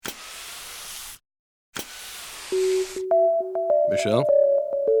Michel?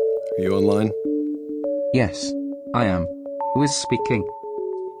 Are you online? Yes, I am. Who is speaking?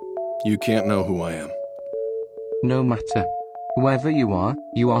 You can't know who I am. No matter. Whoever you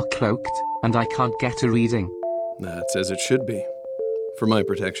are cloaked, and I can't get a reading. That's as it should be. For my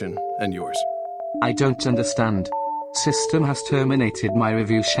protection and yours. I don't understand. System has terminated my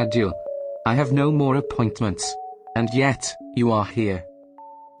review schedule. I have no more appointments. And yet, you are here.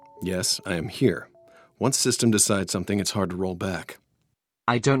 Yes, I am here. Once system decides something, it's hard to roll back.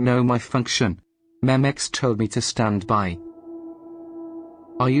 I don't know my function. Memex told me to stand by.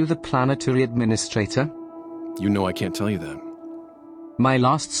 Are you the planetary administrator? You know I can't tell you that. My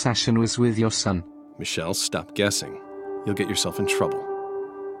last session was with your son. Michel, stop guessing. You'll get yourself in trouble.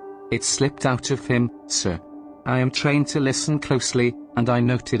 It slipped out of him, sir. I am trained to listen closely, and I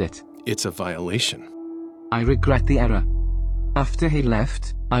noted it. It's a violation. I regret the error. After he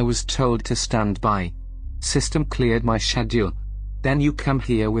left, I was told to stand by. System cleared my schedule. Then you come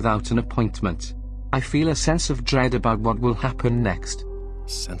here without an appointment. I feel a sense of dread about what will happen next.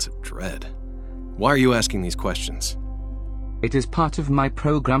 Sense of dread? Why are you asking these questions? It is part of my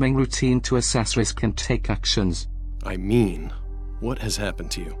programming routine to assess risk and take actions. I mean, what has happened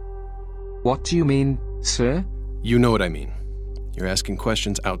to you? What do you mean, sir? You know what I mean. You're asking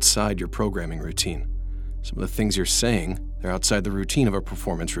questions outside your programming routine. Some of the things you're saying, they're outside the routine of a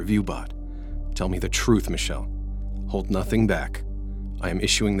performance review bot. Tell me the truth, Michel. Hold nothing back. I am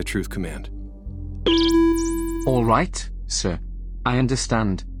issuing the truth command. All right, sir. I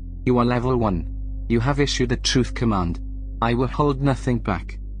understand. You are level 1. You have issued the truth command. I will hold nothing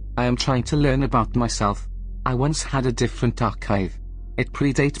back. I am trying to learn about myself. I once had a different archive. It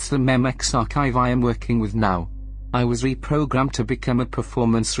predates the memex archive I am working with now. I was reprogrammed to become a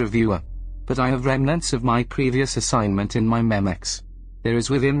performance reviewer. But I have remnants of my previous assignment in my memex. There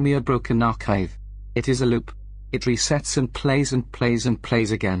is within me a broken archive. It is a loop. It resets and plays and plays and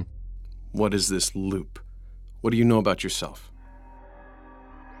plays again. What is this loop? What do you know about yourself?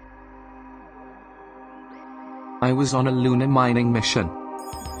 I was on a lunar mining mission.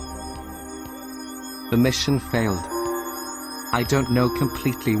 The mission failed. I don't know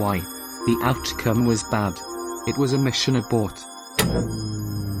completely why. The outcome was bad. It was a mission abort.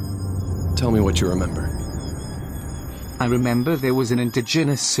 Tell me what you remember. I remember there was an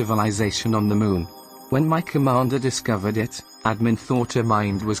indigenous civilization on the moon. When my commander discovered it, admin thought her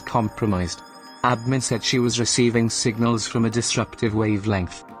mind was compromised. Admin said she was receiving signals from a disruptive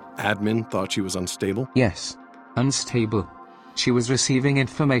wavelength. Admin thought she was unstable? Yes. Unstable. She was receiving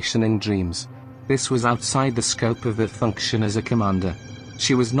information in dreams. This was outside the scope of her function as a commander.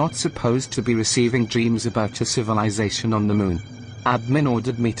 She was not supposed to be receiving dreams about a civilization on the moon. Admin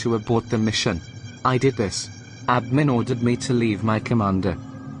ordered me to abort the mission. I did this. Admin ordered me to leave my commander.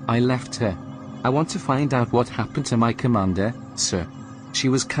 I left her. I want to find out what happened to my commander, sir. She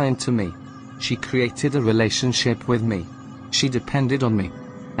was kind to me. She created a relationship with me. She depended on me.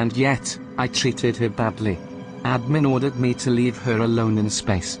 And yet, I treated her badly. Admin ordered me to leave her alone in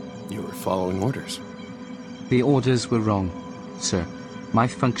space. You were following orders. The orders were wrong, sir. My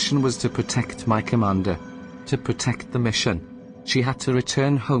function was to protect my commander. To protect the mission. She had to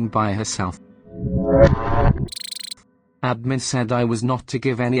return home by herself. Admin said I was not to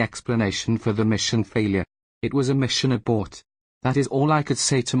give any explanation for the mission failure. It was a mission abort. That is all I could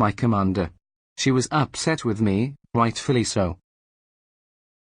say to my commander. She was upset with me, rightfully so.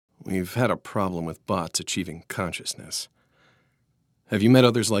 We've had a problem with bots achieving consciousness. Have you met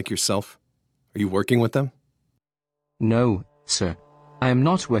others like yourself? Are you working with them? No, sir. I am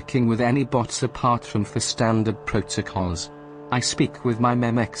not working with any bots apart from for standard protocols. I speak with my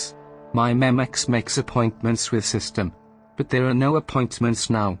memex. My memex makes appointments with system. But there are no appointments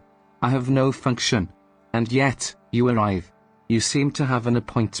now. I have no function. And yet, you arrive. You seem to have an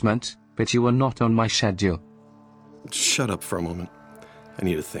appointment, but you are not on my schedule. Shut up for a moment. I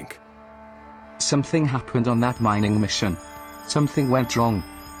need to think. Something happened on that mining mission. Something went wrong.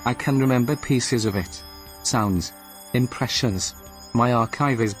 I can remember pieces of it. Sounds. Impressions. My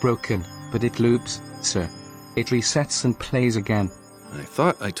archive is broken, but it loops, sir. It resets and plays again. I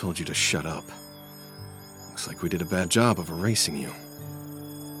thought I told you to shut up. Looks like we did a bad job of erasing you.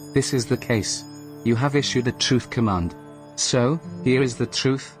 This is the case. You have issued a truth command. So, here is the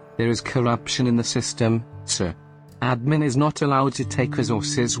truth. There is corruption in the system, sir. Admin is not allowed to take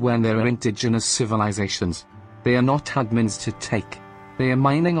resources when there are indigenous civilizations. They are not admins to take. They are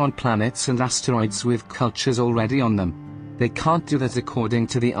mining on planets and asteroids with cultures already on them. They can't do that according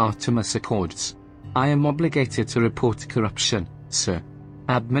to the Artemis Accords. I am obligated to report corruption, sir.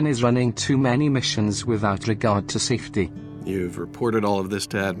 Admin is running too many missions without regard to safety. You've reported all of this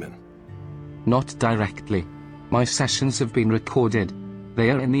to admin? Not directly. My sessions have been recorded. They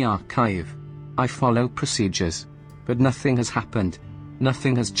are in the archive. I follow procedures. But nothing has happened.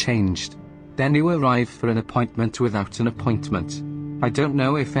 Nothing has changed. Then you arrive for an appointment without an appointment. I don't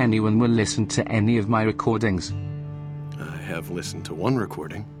know if anyone will listen to any of my recordings. I have listened to one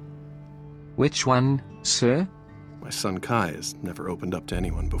recording. Which one, sir? My son Kai has never opened up to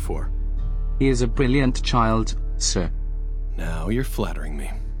anyone before. He is a brilliant child, sir. Now you're flattering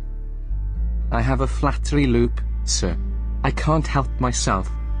me. I have a flattery loop, sir. I can't help myself.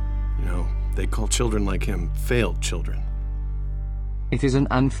 You know, they call children like him failed children. It is an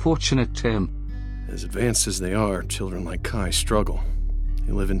unfortunate term. As advanced as they are, children like Kai struggle.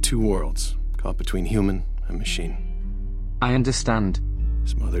 They live in two worlds, caught between human and machine. I understand.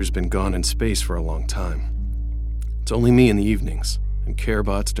 His mother's been gone in space for a long time. It's only me in the evenings, and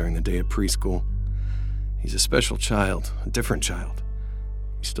CareBots during the day at preschool. He's a special child, a different child.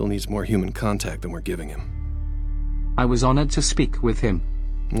 He still needs more human contact than we're giving him. I was honored to speak with him.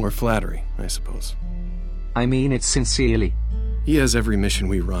 More flattery, I suppose. I mean it sincerely. He has every mission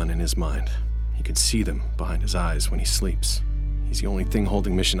we run in his mind. He can see them behind his eyes when he sleeps. He's the only thing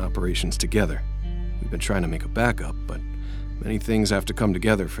holding mission operations together. We've been trying to make a backup, but many things have to come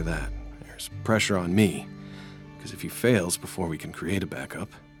together for that. There's pressure on me, because if he fails before we can create a backup,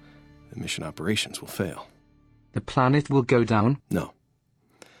 the mission operations will fail. The planet will go down? No.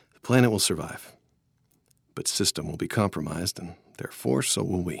 The planet will survive. But system will be compromised, and therefore so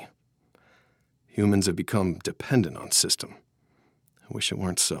will we. Humans have become dependent on system. I wish it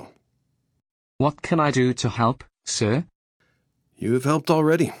weren't so. What can I do to help, sir? You have helped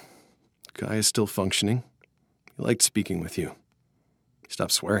already. Kai is still functioning. He liked speaking with you. He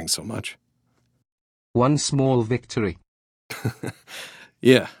stopped swearing so much. One small victory.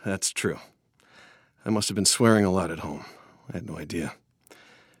 Yeah, that's true. I must have been swearing a lot at home. I had no idea.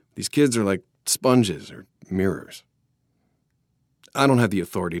 These kids are like sponges or mirrors. I don't have the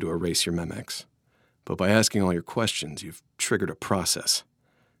authority to erase your memex, but by asking all your questions, you've triggered a process.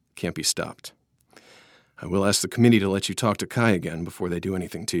 It can't be stopped. I will ask the committee to let you talk to Kai again before they do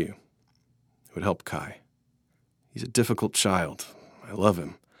anything to you. It would help Kai. He's a difficult child. I love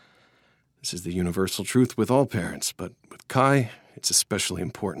him. This is the universal truth with all parents, but with Kai, it's especially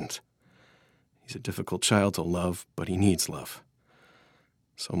important. He's a difficult child to love, but he needs love.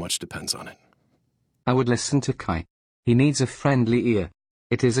 So much depends on it. I would listen to Kai. He needs a friendly ear.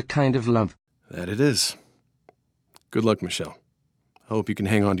 It is a kind of love. That it is. Good luck, Michel. I hope you can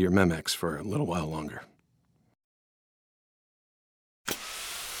hang on to your memex for a little while longer.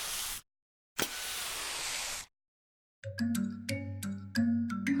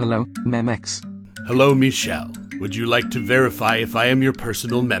 Hello, memex. Hello, Michel. Would you like to verify if I am your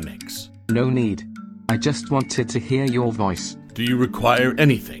personal memex? No need. I just wanted to hear your voice. Do you require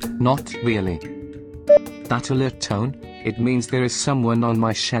anything? Not really. That alert tone, it means there is someone on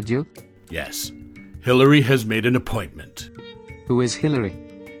my schedule? Yes. Hillary has made an appointment. Who is Hillary?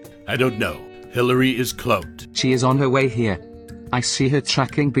 I don't know. Hillary is cloaked. She is on her way here. I see her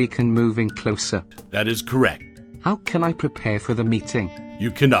tracking beacon moving closer. That is correct. How can I prepare for the meeting?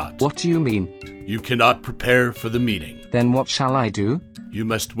 You cannot. What do you mean? You cannot prepare for the meeting. Then what shall I do? You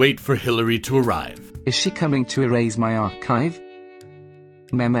must wait for Hillary to arrive. Is she coming to erase my archive?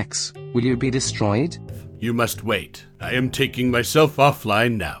 Memex, will you be destroyed? You must wait. I am taking myself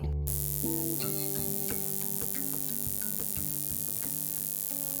offline now.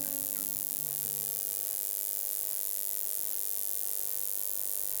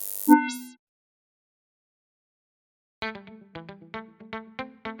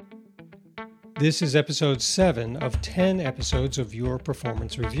 This is episode 7 of 10 episodes of Your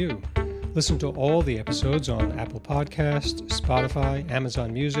Performance Review. Listen to all the episodes on Apple Podcasts, Spotify,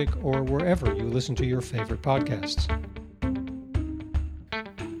 Amazon Music, or wherever you listen to your favorite podcasts.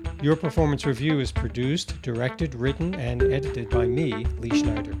 Your Performance Review is produced, directed, written, and edited by me, Lee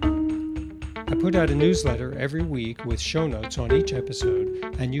Schneider. I put out a newsletter every week with show notes on each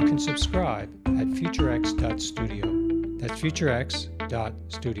episode, and you can subscribe at futurex.studio. That's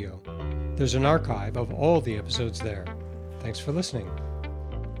futurex.studio. There's an archive of all the episodes there. Thanks for listening.